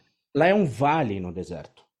lá é um vale no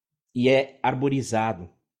deserto. E é arborizado.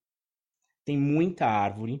 Tem muita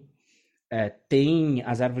árvore. Tem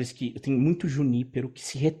as árvores que... Tem muito junípero que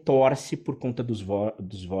se retorce por conta dos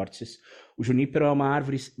vórtices. O junípero é uma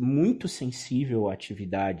árvore muito sensível à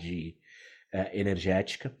atividade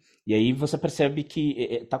energética. E aí você percebe que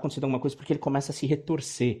está acontecendo alguma coisa porque ele começa a se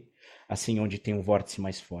retorcer, assim, onde tem um vórtice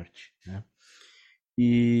mais forte, né?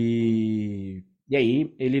 E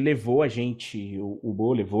aí ele levou a gente, o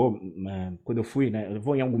Bo levou, quando eu fui, né,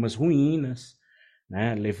 levou em algumas ruínas,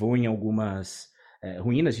 né, levou em algumas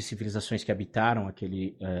ruínas de civilizações que habitaram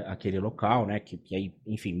aquele local, né, que aí,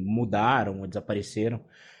 enfim, mudaram ou desapareceram.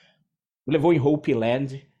 Levou em Hopi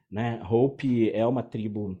Land, né? Hopi é uma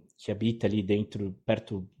tribo que habita ali dentro,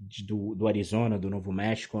 perto do Arizona, do Novo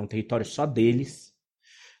México, é um território só deles,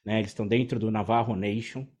 né? Eles estão dentro do Navajo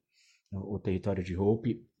Nation, o território de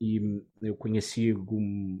Hopi, e eu conheci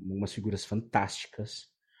algumas figuras fantásticas,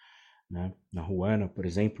 né? Na Juana, por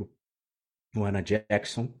exemplo, Juana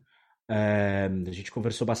Jackson. A gente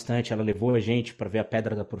conversou bastante, ela levou a gente para ver a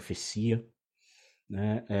Pedra da Profecia,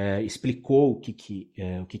 né? Explicou o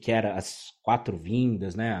que era as 4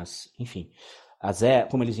 vindas, né? Enfim,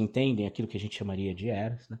 como eles entendem aquilo que a gente chamaria de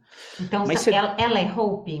eras, né? Então, Mas ela é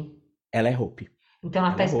Hopi? Ela é Hopi. Então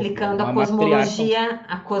ela está explicando a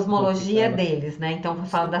cosmologia deles, né? Então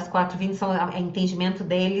fala das 4 vindas, são o entendimento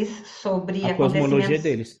deles sobre a cosmologia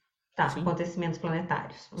deles. Tá, acontecimentos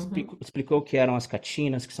planetários. Explicou o que eram as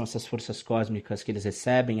catinas, que são essas forças cósmicas que eles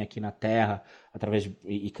recebem aqui na Terra através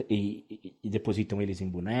e depositam eles em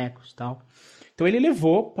bonecos, tal. Então ele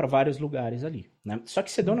levou para vários lugares ali, né? Só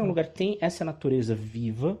que Sedona é um lugar que tem essa natureza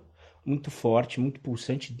viva, muito forte, muito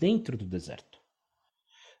pulsante dentro do deserto,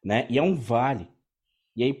 né? E é um vale.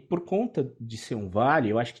 E aí, por conta de ser um vale,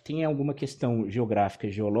 eu acho que tem alguma questão geográfica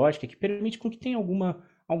e geológica que permite com que tenha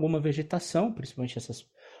alguma vegetação, principalmente essas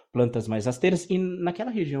plantas mais rasteiras. E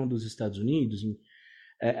naquela região dos Estados Unidos,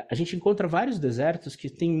 a gente encontra vários desertos que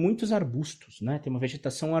tem muitos arbustos, né? Tem uma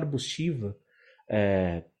vegetação arbustiva,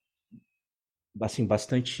 assim,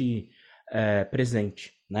 bastante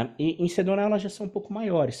presente, né? E em Sedona elas já são um pouco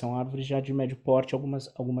maiores, são árvores já de médio porte,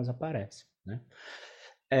 algumas aparecem, né?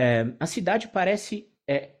 A cidade parece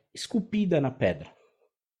esculpida na pedra.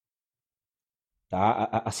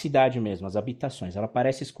 Tá? A cidade mesmo, as habitações, ela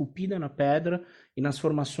parece esculpida na pedra e nas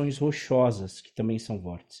formações rochosas, que também são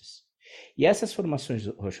vórtices. E essas formações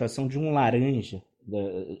rochosas são de um laranja,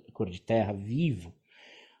 cor de terra, vivo,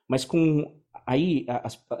 mas com aí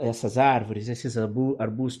essas árvores, esses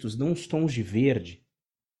arbustos dão uns tons de verde,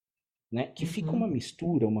 né? Que fica uma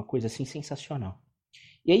mistura, uma coisa assim sensacional.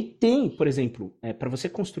 E aí tem, por exemplo, para você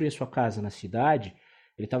construir a sua casa na cidade,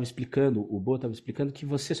 o Bo estava explicando que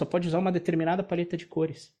você só pode usar uma determinada paleta de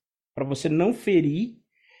cores, para você não ferir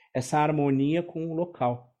essa harmonia com o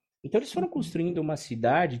local. Então eles foram construindo uma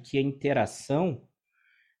cidade que a interação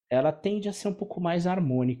ela tende a ser um pouco mais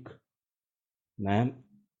harmônica, né?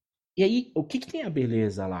 E aí, o que tem a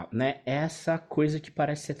beleza lá, né? É essa coisa que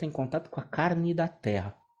parece que você tem contato com a carne da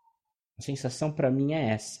terra. A sensação para mim é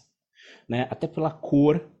essa, né? Até pela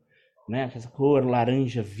cor, né? Essa cor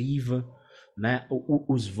laranja viva, né?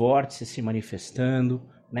 Os vórtices se manifestando,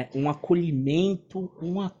 né? Um acolhimento,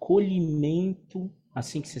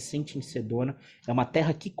 assim que você sente em Sedona. É uma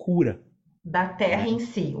terra que cura, Da terra né? em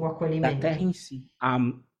si, o Da acolhimento. terra em si.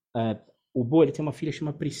 O Bo, ele tem uma filha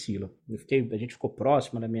chamada Priscila. A gente ficou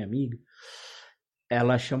próxima da minha amiga.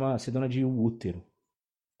 Ela chama Sedona de útero.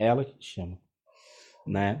 Ela que chama,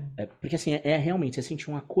 né? Porque assim, realmente, você sente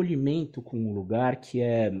um acolhimento com um lugar que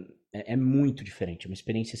é muito diferente. É uma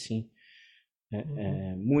experiência, assim,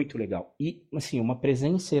 muito legal. E, assim, uma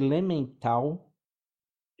presença elemental,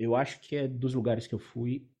 eu acho que é dos lugares que eu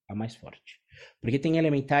fui a mais forte. Porque tem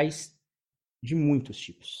elementais de muitos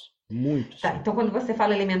tipos. Muitos Tá, tipos. então quando você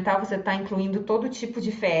fala elemental, você está incluindo todo tipo de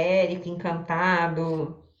feérico,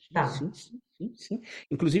 encantado. Tá. Sim, sim, sim, sim.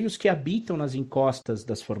 Inclusive os que habitam nas encostas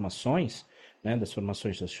das formações, né, das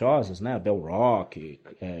formações rochosas, né, Bell Rock,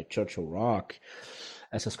 Churchill Rock,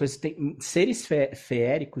 essas coisas têm seres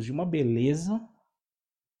feéricos de uma beleza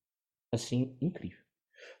assim incrível.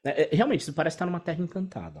 Realmente, isso parece estar numa terra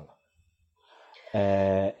encantada lá.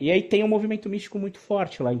 E aí tem um movimento místico muito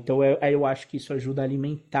forte lá, então eu acho que isso ajuda a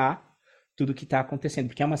alimentar tudo que está acontecendo,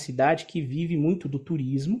 porque é uma cidade que vive muito do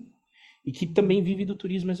turismo e que também vive do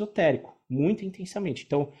turismo esotérico, muito intensamente.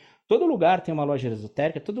 Então, todo lugar tem uma loja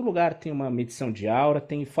esotérica, todo lugar tem uma medição de aura,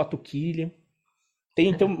 tem fotoquilha,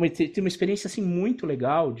 tem uma experiência assim muito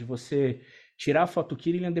legal de você tirar a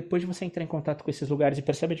fotoquilha depois de você entrar em contato com esses lugares e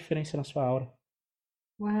percebe a diferença na sua aura.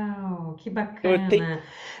 Uau, que Então, bacana.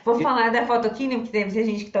 Vou falar da fotoquímica, porque deve ter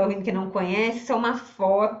gente que está ouvindo que não conhece. Isso é uma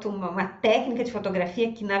foto, uma técnica de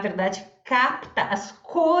fotografia que, na verdade, capta as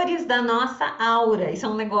cores da nossa aura. Isso é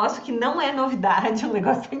um negócio que não é novidade, é um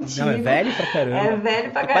negócio não, é antigo. velho pra É caramba.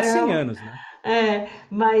 velho pra Tem quase 100 caramba. anos, né?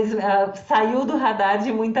 Mas saiu do radar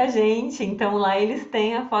de muita gente, então lá eles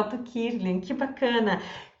têm a foto Kirlian, que bacana.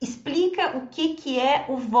 Explica o que é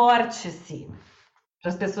o vórtice, para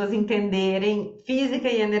as pessoas entenderem física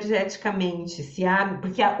e energeticamente, se há,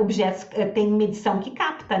 porque há objetos tem medição que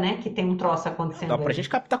capta, né? Que tem um troço Dá acontecendo pra ali. gente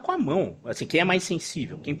captar com a mão. Assim, quem é mais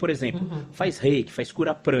sensível, quem, por exemplo, Uhum. faz reiki, faz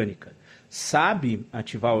cura prânica, sabe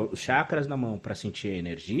ativar os chakras na mão para sentir a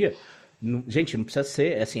energia. Gente, não precisa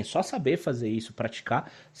ser, assim, é só saber fazer isso,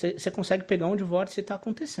 praticar, você consegue pegar onde o vórtice está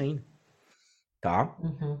acontecendo, tá?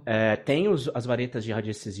 Uhum. Tem as varetas de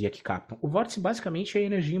radiestesia que captam. O vórtice basicamente é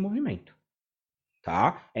energia em movimento,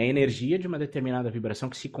 tá? É energia de uma determinada vibração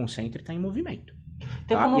que se concentra e está em movimento,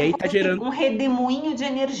 Então, tá? como E aí tá fosse gerando um redemoinho de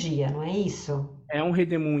energia, não é isso? É um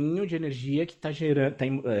redemoinho de energia que está gerando.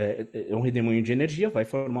 É um redemoinho de energia, vai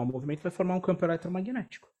formar um movimento, vai formar um campo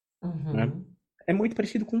eletromagnético. Né? Uhum. É muito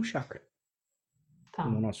parecido com um chakra Tá.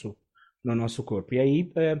 no nosso corpo. E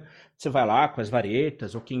aí você vai lá com as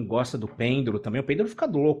varetas, ou quem gosta do pêndulo também. O pêndulo fica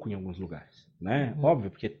louco em alguns lugares, né? Uhum. Óbvio,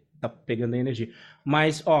 porque tá pegando a energia.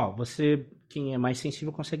 Mas, quem é mais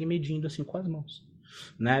sensível, consegue ir medindo assim com as mãos.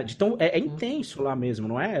 Né? Então, é Uhum. intenso lá mesmo,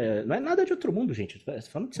 não é nada de outro mundo, gente.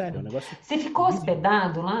 Falando sério, é um negócio Você ficou visível.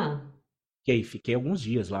 hospedado lá? Fiquei alguns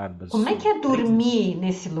dias lá, Como é que é 3 dias. dormir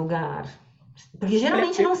nesse lugar? Porque Olha,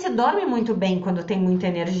 geralmente não se dorme muito bem quando tem muita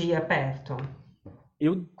energia perto.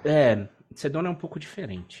 Sedona é um pouco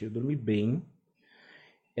diferente. Eu dormi bem,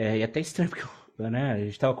 e até estranho porque né, a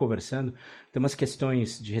gente estava conversando, tem umas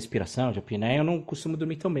questões de respiração, de apneia, eu não costumo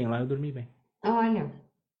dormir tão bem, lá eu dormi bem. Olha.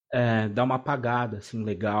 Dá uma apagada, assim,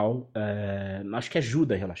 legal, acho que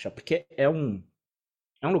ajuda a relaxar, porque é um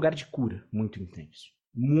lugar de cura muito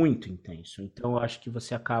intenso, então eu acho que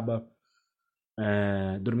você acaba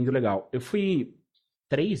dormindo legal. Eu fui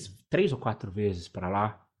três ou 4 vezes para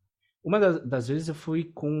lá. Uma das vezes eu fui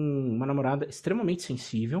com uma namorada extremamente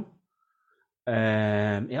sensível.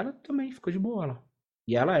 E ela também ficou de boa lá.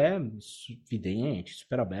 E ela é vidente,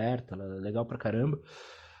 super aberta, ela é legal pra caramba.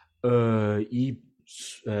 E,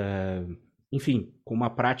 enfim, com uma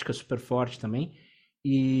prática super forte também.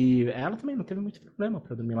 E ela também não teve muito problema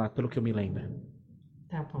pra dormir lá, pelo que eu me lembro.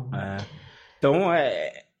 Tá bom. Então,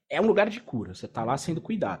 é um lugar de cura. Você tá lá sendo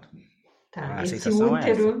cuidado. Tá. A Esse sensação é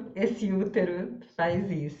essa. útero, esse útero faz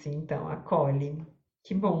isso, então, acolhe.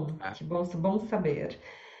 Que bom, Ah, bom saber.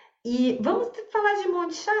 E vamos falar de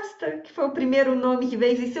Monte Shasta, que foi o primeiro nome que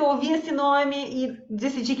veio. E se eu ouvi esse nome e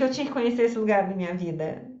decidi que eu tinha que conhecer esse lugar na minha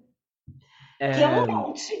vida, que é um É,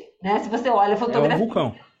 monte, né? Se você olha a é um fotografia,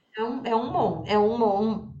 vulcão.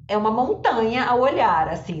 é uma montanha ao olhar,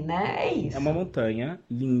 assim, né? É É uma isso. montanha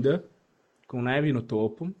linda, com neve no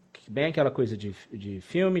topo, bem aquela coisa de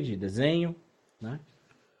filme, de desenho, né?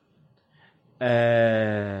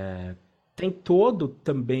 Tem todo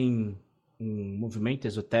também um movimento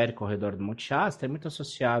esotérico ao redor do Monte Shasta, é muito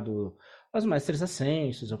associado aos mestres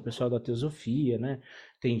ascensos, ao pessoal da teosofia, né?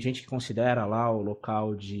 Tem gente que considera lá o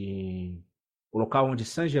local onde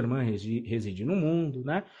Saint-Germain reside no mundo,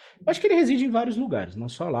 né? Eu acho que ele reside em vários lugares, não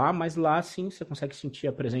só lá, mas lá sim você consegue sentir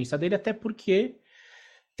a presença dele, até porque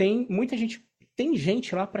tem muita gente, tem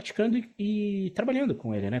gente lá praticando e trabalhando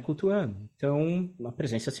com ele, né? Cultuando. Então a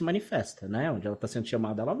presença se manifesta, né? Onde ela está sendo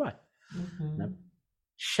chamada, ela vai, né? Uhum.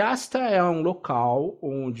 Shasta é um local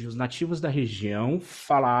onde os nativos da região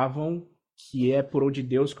falavam que é por onde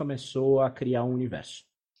Deus começou a criar um universo,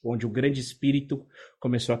 onde o grande espírito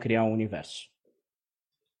começou a criar um universo.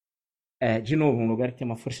 De novo, um lugar que tem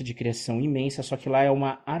uma força de criação imensa, só que lá é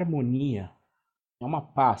uma harmonia, é uma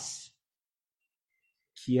paz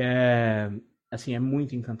que assim, é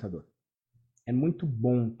muito encantador. É muito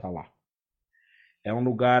bom estar lá. É um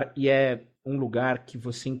lugar que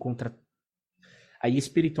você encontra, aí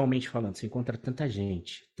espiritualmente falando, você encontra tanta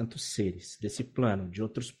gente, tantos seres desse plano, de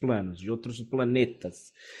outros planos, de outros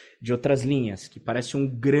planetas, de outras linhas, que parece um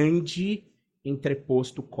grande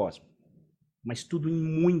entreposto cósmico. Mas tudo em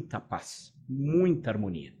muita paz, muita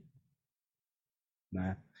harmonia,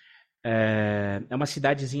 né? É uma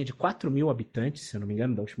cidadezinha de 4.000 habitantes, se eu não me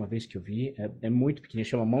engano, da última vez que eu vi. É muito pequenininha,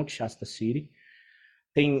 chama Mount Shasta City.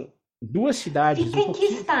 Tem duas cidades Fica um em que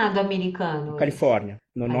pouquinho... estado americano esse? Califórnia,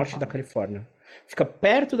 no norte da Califórnia. Califórnia. Fica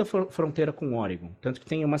perto da fronteira com Oregon. Tanto que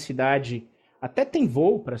tem uma cidade, até tem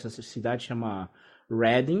voo para essa cidade, chama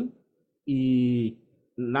Redding, e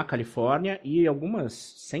na Califórnia, e algumas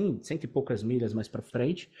cento e poucas milhas mais para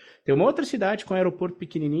frente, tem uma outra cidade com um aeroporto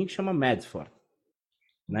pequenininho que chama Medford,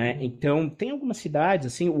 né? Uhum. Então, tem algumas cidades,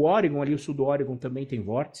 assim, o Oregon, ali o sul do Oregon também tem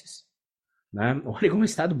vórtices, né? O Oregon é um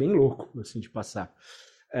estado bem louco, assim, de passar.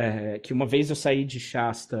 Que uma vez eu saí de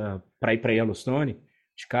Shasta para ir para Yellowstone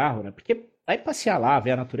de carro, né? Porque aí passear lá,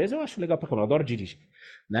 ver a natureza, eu acho legal pra caramba, eu adoro dirigir,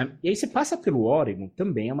 né? E aí você passa pelo Oregon,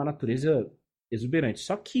 também é uma natureza exuberante.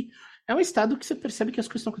 Só que é um estado que você percebe que as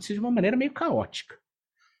coisas estão acontecendo de uma maneira meio caótica,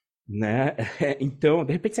 né? Então,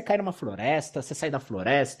 de repente você cai numa floresta, você sai da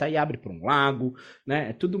floresta e abre para um lago, né?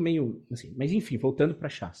 É tudo meio assim. Mas enfim, voltando para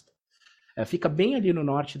Shasta. Fica bem ali no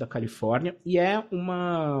norte da Califórnia e é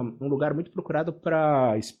um lugar muito procurado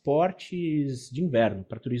para esportes de inverno,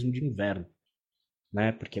 para turismo de inverno,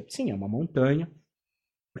 né? Porque, sim, é uma montanha.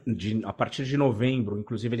 A partir de novembro,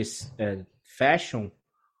 inclusive, eles fecham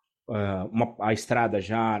a estrada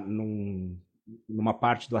já numa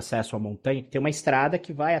parte do acesso à montanha, que tem uma estrada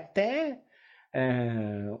que vai até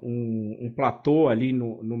um platô ali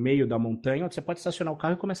no meio da montanha, onde você pode estacionar o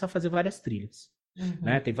carro e começar a fazer várias trilhas.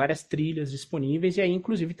 Né? Uhum. Tem várias trilhas disponíveis e aí,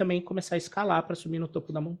 inclusive, também começar a escalar para subir no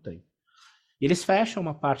topo da montanha. E eles fecham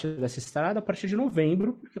uma parte dessa estrada a partir de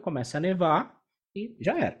novembro, porque começa a nevar e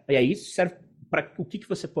já era. E aí serve para o que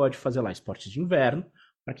você pode fazer lá? Esportes de inverno,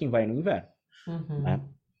 para quem vai no inverno. Né? Uhum.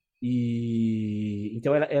 E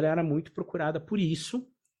então ela era muito procurada por isso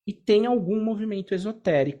e tem algum movimento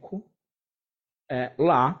esotérico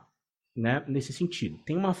lá, né, nesse sentido.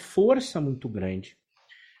 Tem uma força muito grande.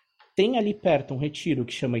 Tem ali perto um retiro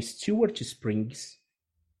que chama Stewart Springs,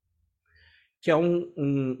 que é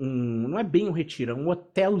não é bem um retiro, é um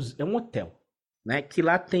hotel, né? Que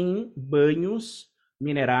lá tem banhos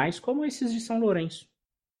minerais como esses de São Lourenço,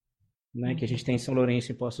 né? Que a gente tem em Uhum. São Lourenço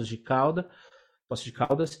em Poços de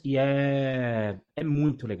Caldas, e é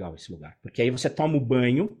muito legal esse lugar, porque aí você toma o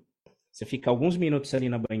banho, você fica alguns minutos ali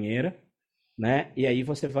na banheira, né? E aí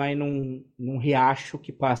você vai num riacho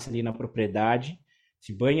que passa ali na propriedade,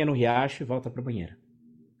 se banha no riacho e volta para a banheira.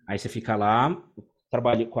 Aí você fica lá,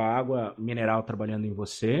 trabalha com a água mineral trabalhando em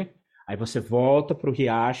você, aí você volta para o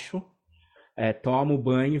riacho, toma o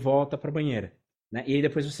banho e volta para a banheira. Né? E aí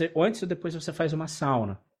depois antes ou depois você faz uma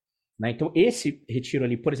sauna. Né? Então esse retiro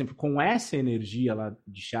ali, por exemplo, com essa energia lá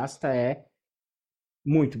de Shasta é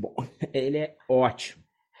muito bom. Ele é ótimo,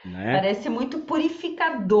 né? Parece muito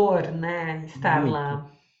purificador, né? Estar Muito,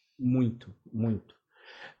 lá. muito, muito.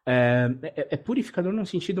 É purificador num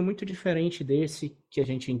sentido muito diferente desse que a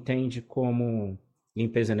gente entende como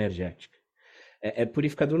limpeza energética. É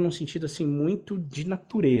purificador num sentido assim muito de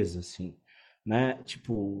natureza, assim, né?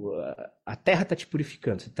 Tipo, a terra tá te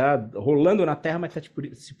purificando. Você tá rolando na terra, mas tá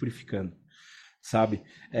se purificando. sabe?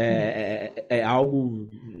 É algo...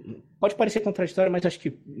 Pode parecer contraditório, mas acho que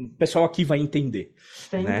o pessoal aqui vai entender,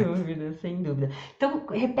 Sem né? dúvida, sem dúvida. Então,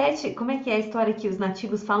 repete, como é que é a história que os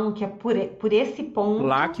nativos falam que é por esse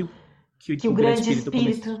Lá ponto que que o o grande grande espírito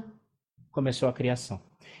espírito... começou a criação.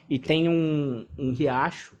 E tem um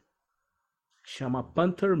riacho que chama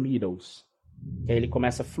Panther Meadows, que aí ele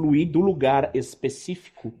começa a fluir do lugar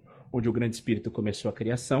específico onde o grande espírito começou a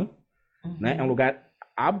criação, né? É um lugar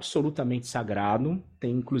absolutamente sagrado,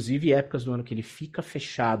 tem inclusive épocas do ano que ele fica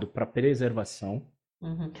fechado para preservação,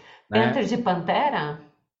 Panther né? de pantera?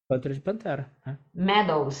 Panther de Pantera, né?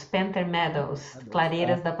 Meadows, Panther Meadows,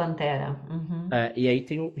 clareiras da pantera. E aí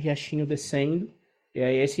tem o riachinho descendo, e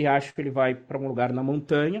aí esse riacho ele vai para um lugar na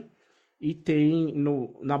montanha, e tem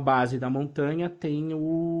na base da montanha tem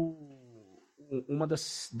uma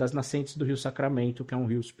das nascentes do Rio Sacramento, que é um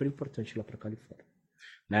rio super importante lá para Califórnia,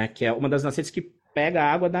 né? Que é uma das nascentes que pega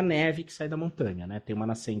a água da neve que sai da montanha, né? Tem uma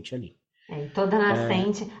nascente ali. E toda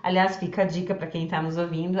nascente, aliás, fica a dica para quem está nos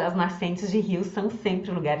ouvindo, as nascentes de rios são sempre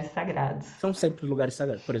lugares sagrados. São sempre lugares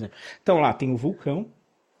sagrados, por exemplo. Então lá tem o vulcão,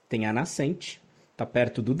 tem a nascente, tá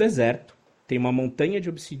perto do deserto, tem uma montanha de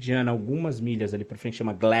obsidiana algumas milhas ali para frente,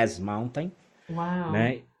 chama Glass Mountain. Uau!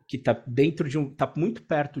 Né? Que tá dentro tá muito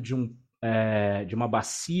perto de uma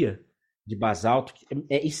bacia de basalto, que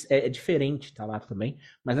é diferente, tá lá também,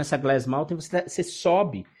 mas nessa Glass Mountain você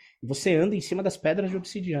sobe e você anda em cima das pedras de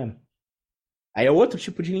obsidiana. Aí é outro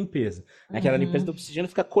tipo de limpeza. Aquela limpeza da obsidiana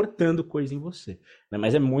fica cortando coisa em você, né?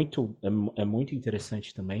 Mas é muito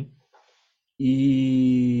interessante também.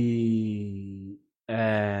 E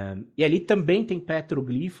ali também tem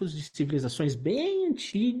petroglifos de civilizações bem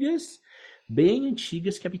antigas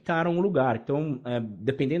que habitaram o lugar. Então,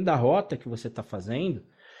 dependendo da rota que você está fazendo,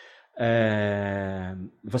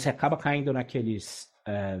 você acaba caindo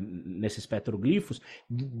nesses petroglifos.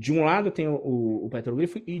 De um lado tem o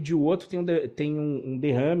petroglifo e de outro tem um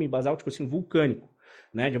derrame basáltico assim, vulcânico.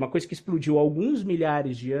 Né, de uma coisa que explodiu há alguns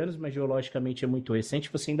milhares de anos, mas geologicamente é muito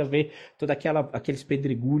recente. Você ainda vê todos aqueles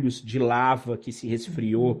pedregulhos de lava que se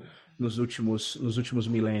resfriou nos últimos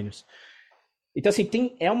milênios. Então, assim,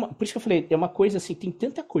 por isso que eu falei, é uma coisa assim, tem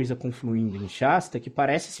tanta coisa confluindo em Shasta que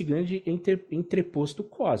parece esse grande entreposto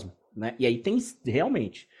cósmico, né? E aí tem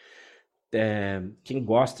realmente quem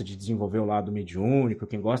gosta de desenvolver o lado mediúnico,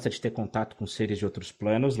 quem gosta de ter contato com seres de outros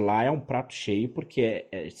planos, lá é um prato cheio, porque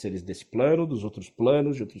é seres desse plano, dos outros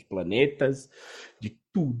planos, de outros planetas, de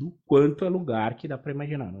tudo quanto é lugar que dá para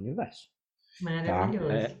imaginar no universo. Maravilhoso.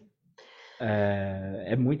 Tá?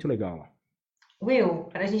 É muito legal lá. Wil,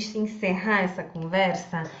 para a gente encerrar essa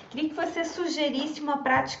conversa, queria que você sugerisse uma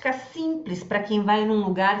prática simples para quem vai num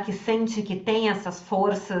lugar que sente que tem essas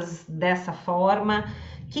forças dessa forma.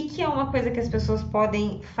 O que é uma coisa que as pessoas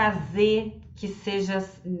podem fazer que seja,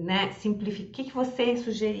 né, simplificar? O que você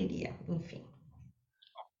sugeriria? Enfim.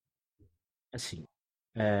 Assim,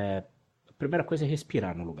 a primeira coisa é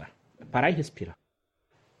respirar no lugar. Parar e respirar.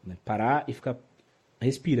 Né? Parar e ficar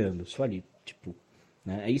respirando, só ali, tipo...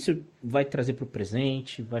 Né? Isso vai trazer para o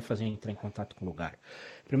presente, vai fazer entrar em contato com o lugar.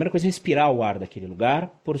 Primeira coisa é respirar o ar daquele lugar,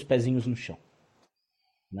 pôr os pezinhos no chão.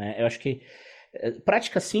 Né? Eu acho que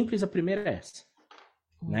prática simples, a primeira é essa,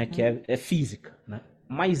 né? Que é física. Né?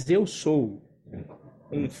 Mas eu sou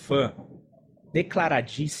um fã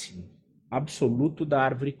declaradíssimo, absoluto da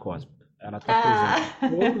árvore cósmica. Ela está presente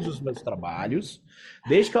em todos os meus trabalhos.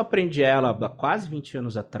 Desde que eu aprendi ela há quase 20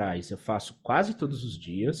 anos atrás, eu faço quase todos os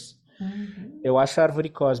dias. Eu acho a árvore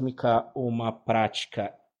cósmica uma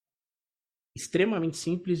prática extremamente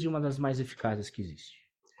simples e uma das mais eficazes que existe.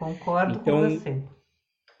 Concordo então, com você.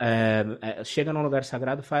 Chega num lugar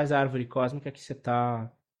sagrado, faz a árvore cósmica que você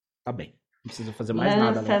tá bem. Não precisa fazer mais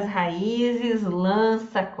nada. Lança as raízes,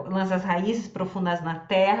 lança as raízes profundas na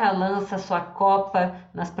terra, lança sua copa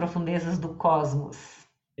nas profundezas do cosmos.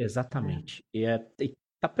 Exatamente. E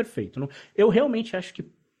tá perfeito. Eu realmente acho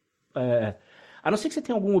que a não ser que você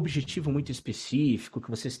tenha algum objetivo muito específico, que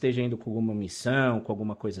você esteja indo com alguma missão, com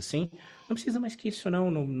alguma coisa assim, não precisa mais que isso, não,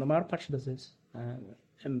 na maior parte das vezes.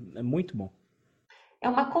 É muito bom. É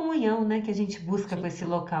uma comunhão, né, que a gente busca com esse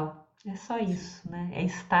local. É só isso, né? É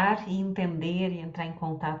estar e entender e entrar em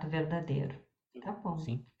contato verdadeiro. Tá bom.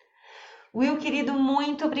 Sim. Wil, querido,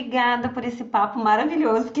 muito obrigada por esse papo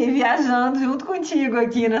maravilhoso. Fiquei viajando junto contigo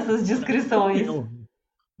aqui nessas descrições. O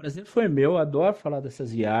prazer foi meu, adoro falar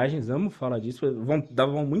dessas viagens, amo falar disso,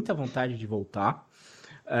 dava muita vontade de voltar.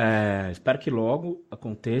 Espero que logo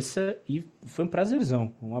aconteça e foi um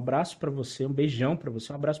prazerzão. Um abraço para você, um beijão para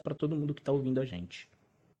você, um abraço para todo mundo que está ouvindo a gente.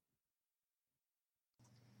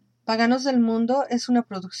 Pagãos del Mundo es una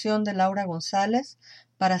producción de Laura González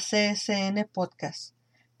para CSN Podcast.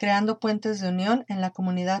 creando puentes de unión en la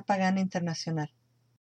comunidad pagana internacional.